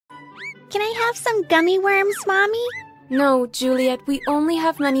Can I have some gummy worms, Mommy? No, Juliet, we only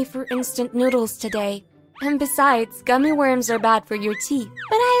have money for instant noodles today. And besides, gummy worms are bad for your teeth.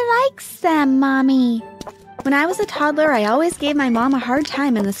 But I like them, Mommy. When I was a toddler, I always gave my mom a hard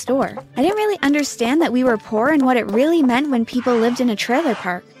time in the store. I didn't really understand that we were poor and what it really meant when people lived in a trailer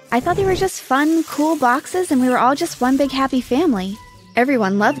park. I thought they were just fun, cool boxes and we were all just one big happy family.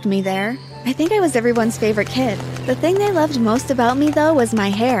 Everyone loved me there. I think I was everyone's favorite kid. The thing they loved most about me, though, was my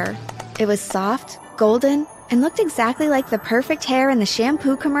hair. It was soft, golden, and looked exactly like the perfect hair in the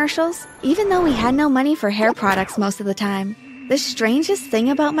shampoo commercials, even though we had no money for hair products most of the time. The strangest thing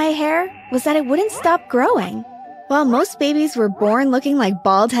about my hair was that it wouldn't stop growing. While most babies were born looking like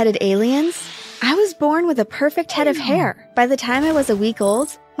bald-headed aliens, I was born with a perfect head of hair. By the time I was a week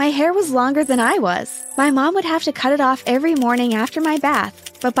old, my hair was longer than I was. My mom would have to cut it off every morning after my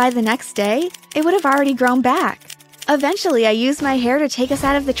bath, but by the next day, it would have already grown back. Eventually, I used my hair to take us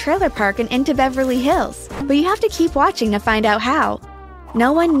out of the trailer park and into Beverly Hills, but you have to keep watching to find out how.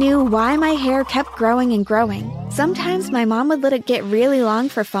 No one knew why my hair kept growing and growing. Sometimes my mom would let it get really long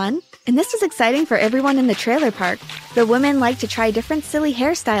for fun, and this was exciting for everyone in the trailer park. The women liked to try different silly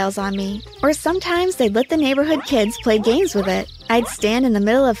hairstyles on me, or sometimes they'd let the neighborhood kids play games with it. I'd stand in the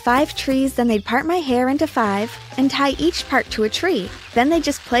middle of 5 trees, then they'd part my hair into 5 and tie each part to a tree. Then they'd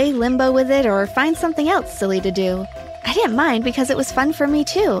just play limbo with it or find something else silly to do. I didn't mind because it was fun for me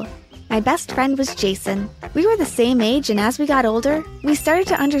too. My best friend was Jason. We were the same age, and as we got older, we started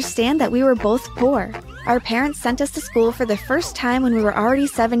to understand that we were both poor. Our parents sent us to school for the first time when we were already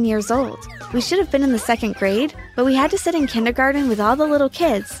 7 years old. We should have been in the 2nd grade, but we had to sit in kindergarten with all the little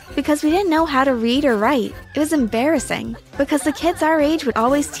kids because we didn't know how to read or write. It was embarrassing because the kids our age would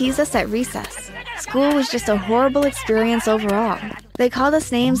always tease us at recess. School was just a horrible experience overall. They called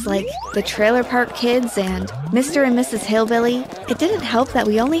us names like the Trailer Park Kids and Mr. and Mrs. Hillbilly. It didn't help that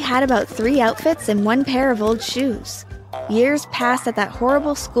we only had about 3 outfits and 1 pair of old shoes. Years passed at that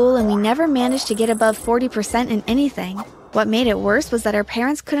horrible school and we never managed to get above 40% in anything. What made it worse was that our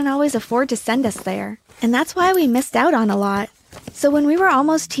parents couldn't always afford to send us there. And that's why we missed out on a lot. So when we were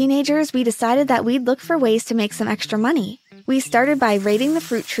almost teenagers, we decided that we'd look for ways to make some extra money. We started by raiding the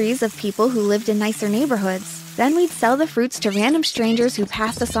fruit trees of people who lived in nicer neighborhoods. Then we'd sell the fruits to random strangers who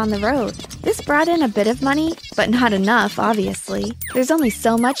passed us on the road. This brought in a bit of money, but not enough, obviously. There's only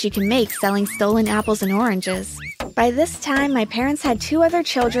so much you can make selling stolen apples and oranges. By this time, my parents had 2 other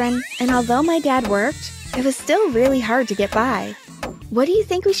children, and although my dad worked, it was still really hard to get by. What do you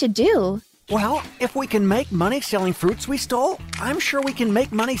think we should do? Well, if we can make money selling fruits we stole, I'm sure we can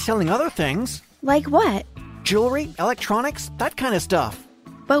make money selling other things. Like what? Jewelry, electronics, that kind of stuff.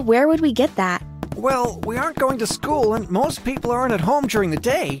 But where would we get that? Well, we aren't going to school and most people aren't at home during the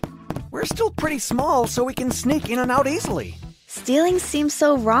day. We're still pretty small, so we can sneak in and out easily. Stealing seems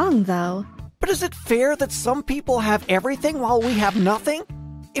so wrong, though. But is it fair that some people have everything while we have nothing?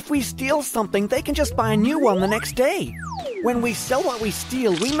 If we steal something, they can just buy a new one the next day. When we sell what we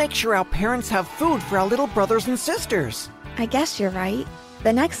steal, we make sure our parents have food for our little brothers and sisters. I guess you're right.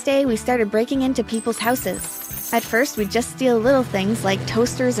 The next day, we started breaking into people's houses. At first, we'd just steal little things like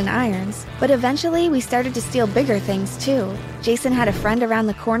toasters and irons, but eventually we started to steal bigger things too. Jason had a friend around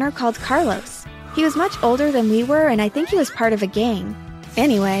the corner called Carlos. He was much older than we were, and I think he was part of a gang.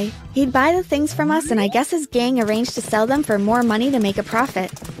 Anyway, he'd buy the things from us, and I guess his gang arranged to sell them for more money to make a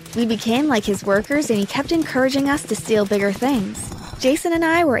profit. We became like his workers, and he kept encouraging us to steal bigger things. Jason and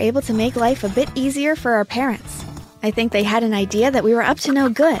I were able to make life a bit easier for our parents. I think they had an idea that we were up to no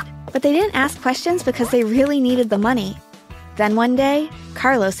good, but they didn't ask questions because they really needed the money. Then one day,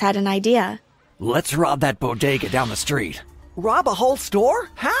 Carlos had an idea. Let's rob that bodega down the street. Rob a whole store?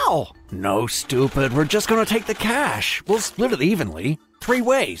 How? No, stupid. We're just gonna take the cash. We'll split it evenly. 3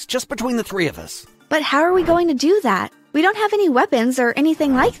 ways, just between the 3 of us. But how are we going to do that? We don't have any weapons or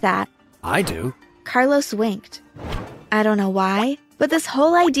anything like that. I do. Carlos winked. I don't know why, but this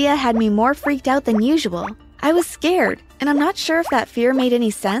whole idea had me more freaked out than usual. I was scared, and I'm not sure if that fear made any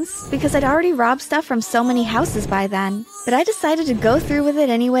sense because I'd already robbed stuff from so many houses by then. But I decided to go through with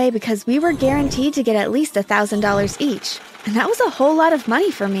it anyway because we were guaranteed to get at least $1,000 each. And that was a whole lot of money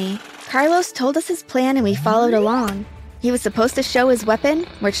for me. Carlos told us his plan and we followed along. He was supposed to show his weapon,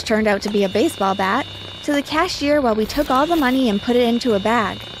 which turned out to be a baseball bat, to the cashier while we took all the money and put it into a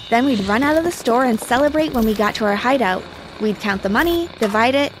bag. Then we'd run out of the store and celebrate when we got to our hideout. We'd count the money,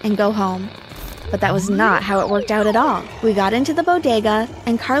 divide it, and go home. But that was not how it worked out at all. We got into the bodega,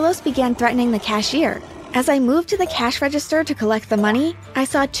 and Carlos began threatening the cashier. As I moved to the cash register to collect the money, I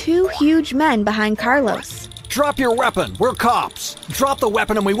saw 2 huge men behind Carlos. Drop your weapon. We're cops. Drop the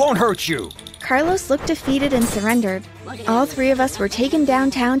weapon and we won't hurt you. Carlos looked defeated and surrendered. All three of us were taken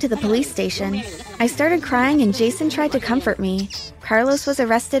downtown to the police station. I started crying and Jason tried to comfort me. Carlos was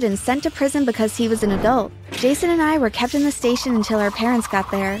arrested and sent to prison because he was an adult. Jason and I were kept in the station until our parents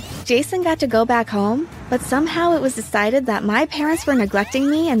got there. Jason got to go back home, but somehow it was decided that my parents were neglecting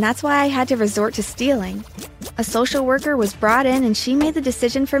me and that's why I had to resort to stealing. A social worker was brought in and she made the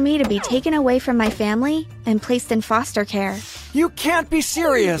decision for me to be taken away from my family and placed in foster care. You can't be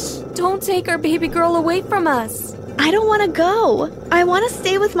serious! Don't take our baby girl away from us. I don't want to go. I want to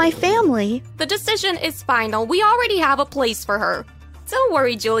stay with my family. The decision is final. We already have a place for her. Don't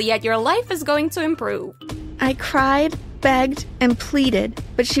worry, Juliet, your life is going to improve. I cried, begged, and pleaded,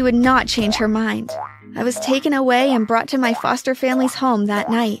 but she would not change her mind. I was taken away and brought to my foster family's home that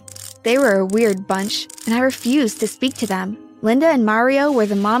night. They were a weird bunch, and I refused to speak to them. Linda and Mario were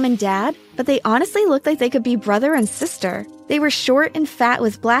the mom and dad, but they honestly looked like they could be brother and sister. They were short and fat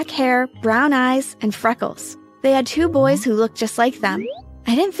with black hair, brown eyes, and freckles. They had two boys who looked just like them.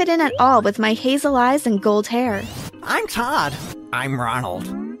 I didn't fit in at all with my hazel eyes and gold hair. I'm Todd. I'm Ronald.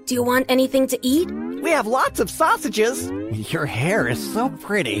 Do you want anything to eat? We have lots of sausages. Your hair is so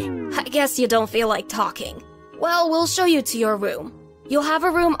pretty. I guess you don't feel like talking. Well, we'll show you to your room. You'll have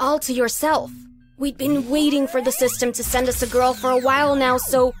a room all to yourself. We'd been waiting for the system to send us a girl for a while now,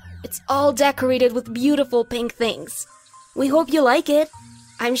 so it's all decorated with beautiful pink things. We hope you like it.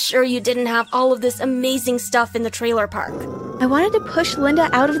 I'm sure you didn't have all of this amazing stuff in the trailer park. I wanted to push Linda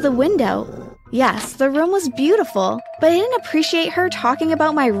out of the window. Yes, the room was beautiful, but I didn't appreciate her talking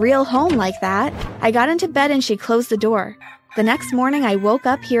about my real home like that. I got into bed and she closed the door. The next morning, I woke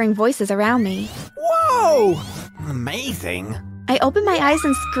up hearing voices around me. Whoa! Amazing. I opened my eyes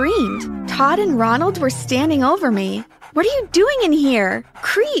and screamed. Todd and Ronald were standing over me. What are you doing in here?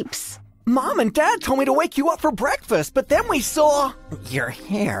 Creeps! Mom and Dad told me to wake you up for breakfast, but then we saw your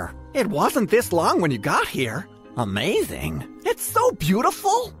hair. It wasn't this long when you got here. Amazing. It's so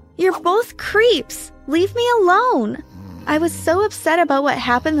beautiful. You're both creeps. Leave me alone. I was so upset about what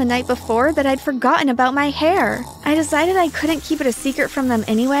happened the night before that I'd forgotten about my hair. I decided I couldn't keep it a secret from them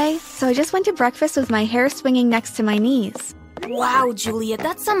anyway, so I just went to breakfast with my hair swinging next to my knees. Wow, Juliet,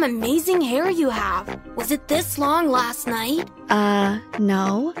 that's some amazing hair you have. Was it this long last night?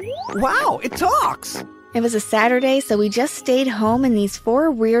 No. Wow, it talks. It was a Saturday, so we just stayed home and these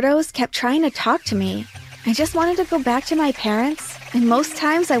four weirdos kept trying to talk to me. I just wanted to go back to my parents, and most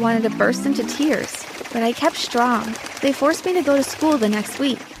times I wanted to burst into tears. But I kept strong. They forced me to go to school the next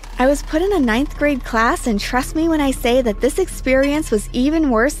week. I was put in a 9th grade class, and trust me when I say that this experience was even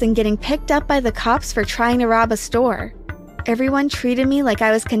worse than getting picked up by the cops for trying to rob a store. Everyone treated me like I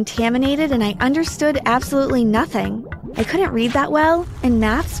was contaminated and I understood absolutely nothing. I couldn't read that well, and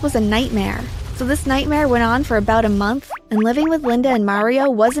maths was a nightmare. So this nightmare went on for about a month, and living with Linda and Mario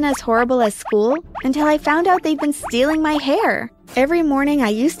wasn't as horrible as school until I found out they'd been stealing my hair. Every morning I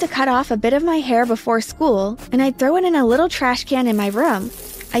used to cut off a bit of my hair before school, and I'd throw it in a little trash can in my room.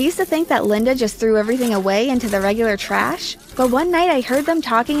 I used to think that Linda just threw everything away into the regular trash, but one night I heard them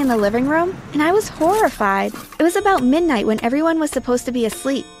talking in the living room, and I was horrified. It was about midnight when everyone was supposed to be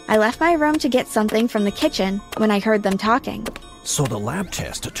asleep. I left my room to get something from the kitchen when I heard them talking. So the lab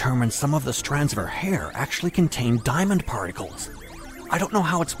test determined some of the strands of her hair actually contained diamond particles. I don't know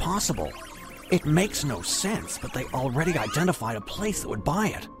how it's possible. It makes no sense, but they already identified a place that would buy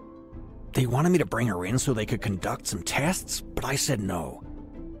it. They wanted me to bring her in so they could conduct some tests, but I said no.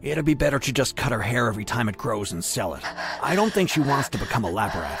 It'd be better to just cut her hair every time it grows and sell it. I don't think she wants to become a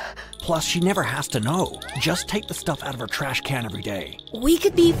lab rat. Plus, she never has to know. Just take the stuff out of her trash can every day. We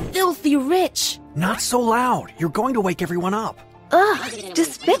could be filthy rich. Not so loud. You're going to wake everyone up. Ugh,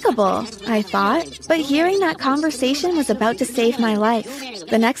 despicable, I thought. But hearing that conversation was about to save my life.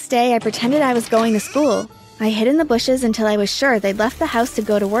 The next day, I pretended I was going to school. I hid in the bushes until I was sure they'd left the house to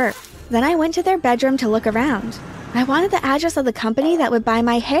go to work. Then I went to their bedroom to look around. I wanted the address of the company that would buy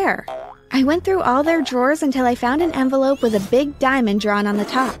my hair. I went through all their drawers until I found an envelope with a big diamond drawn on the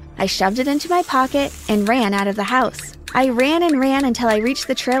top. I shoved it into my pocket and ran out of the house. I ran and ran until I reached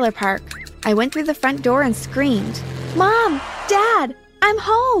the trailer park. I went through the front door and screamed, "Mom! Dad! I'm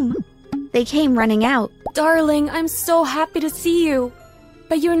home!" They came running out. Darling, I'm so happy to see you.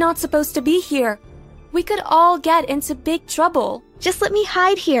 But you're not supposed to be here. We could all get into big trouble. Just let me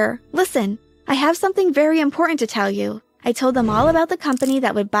hide here. Listen, I have something very important to tell you. I told them all about the company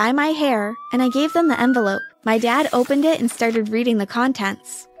that would buy my hair, and I gave them the envelope. My dad opened it and started reading the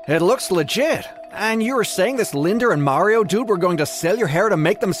contents. It looks legit. And you were saying this Linda and Mario dude were going to sell your hair to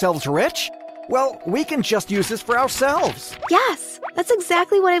make themselves rich? Well, we can just use this for ourselves. Yes, that's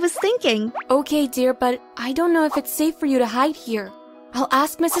exactly what I was thinking. Okay, dear, but I don't know if it's safe for you to hide here. I'll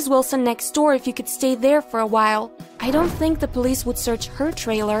ask Mrs. Wilson next door if you could stay there for a while. I don't think the police would search her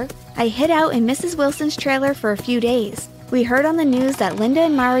trailer. I hid out in Mrs. Wilson's trailer for a few days. We heard on the news that Linda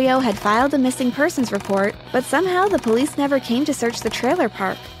and Mario had filed a missing persons report, but somehow the police never came to search the trailer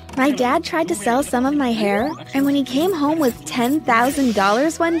park. My dad tried to sell some of my hair, and when he came home with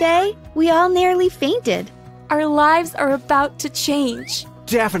 $10,000 one day, we all nearly fainted. Our lives are about to change.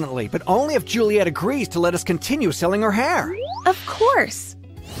 Definitely, but only if Juliet agrees to let us continue selling her hair. Of course!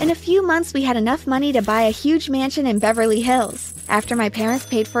 In a few months, we had enough money to buy a huge mansion in Beverly Hills. After my parents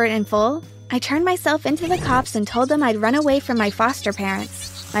paid for it in full, I turned myself into the cops and told them I'd run away from my foster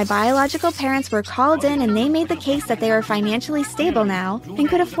parents. My biological parents were called in and they made the case that they were financially stable now and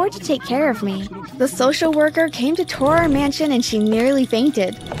could afford to take care of me. The social worker came to tour our mansion and she nearly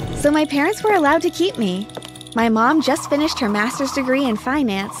fainted. So my parents were allowed to keep me. My mom just finished her master's degree in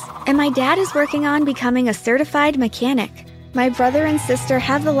finance, and my dad is working on becoming a certified mechanic. My brother and sister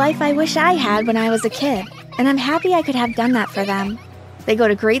have the life I wish I had when I was a kid, and I'm happy I could have done that for them. They go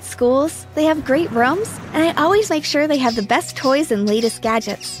to great schools, they have great rooms, and I always make sure they have the best toys and latest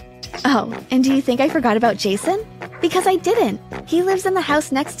gadgets. Oh, and do you think I forgot about Jason? Because I didn't. He lives in the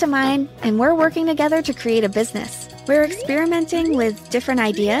house next to mine, and we're working together to create a business. We're experimenting with different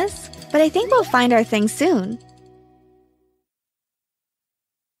ideas, but I think we'll find our thing soon.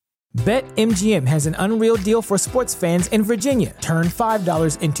 BetMGM has an unreal deal for sports fans in Virginia. Turn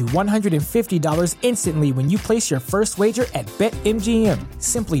 $5 into $150 instantly when you place your first wager at BetMGM.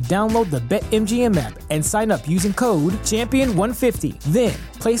 Simply download the BetMGM app and sign up using code Champion150. Then,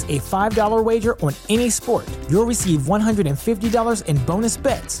 place a $5 wager on any sport. You'll receive $150 in bonus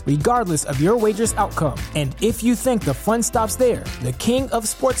bets, regardless of your wager's outcome. And if you think the fun stops there, the King of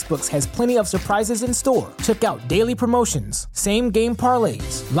Sportsbooks has plenty of surprises in store. Check out daily promotions, same-game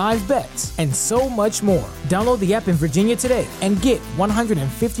parlays, live bets, and so much more. Download the app in Virginia today and get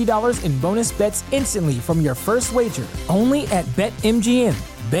 $150 in bonus bets instantly from your first wager. Only at BetMGM.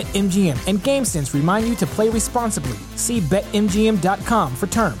 BetMGM and GameSense remind you to play responsibly. See BetMGM.com for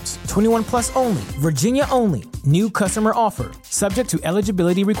terms. 21 plus only. Virginia only. New customer offer. Subject to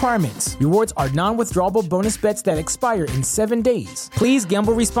eligibility requirements. Rewards are non-withdrawable bonus bets that expire in 7 days. Please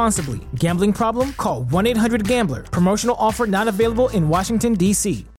gamble responsibly. Gambling problem? Call 1-800-GAMBLER. Promotional offer not available in Washington, D.C.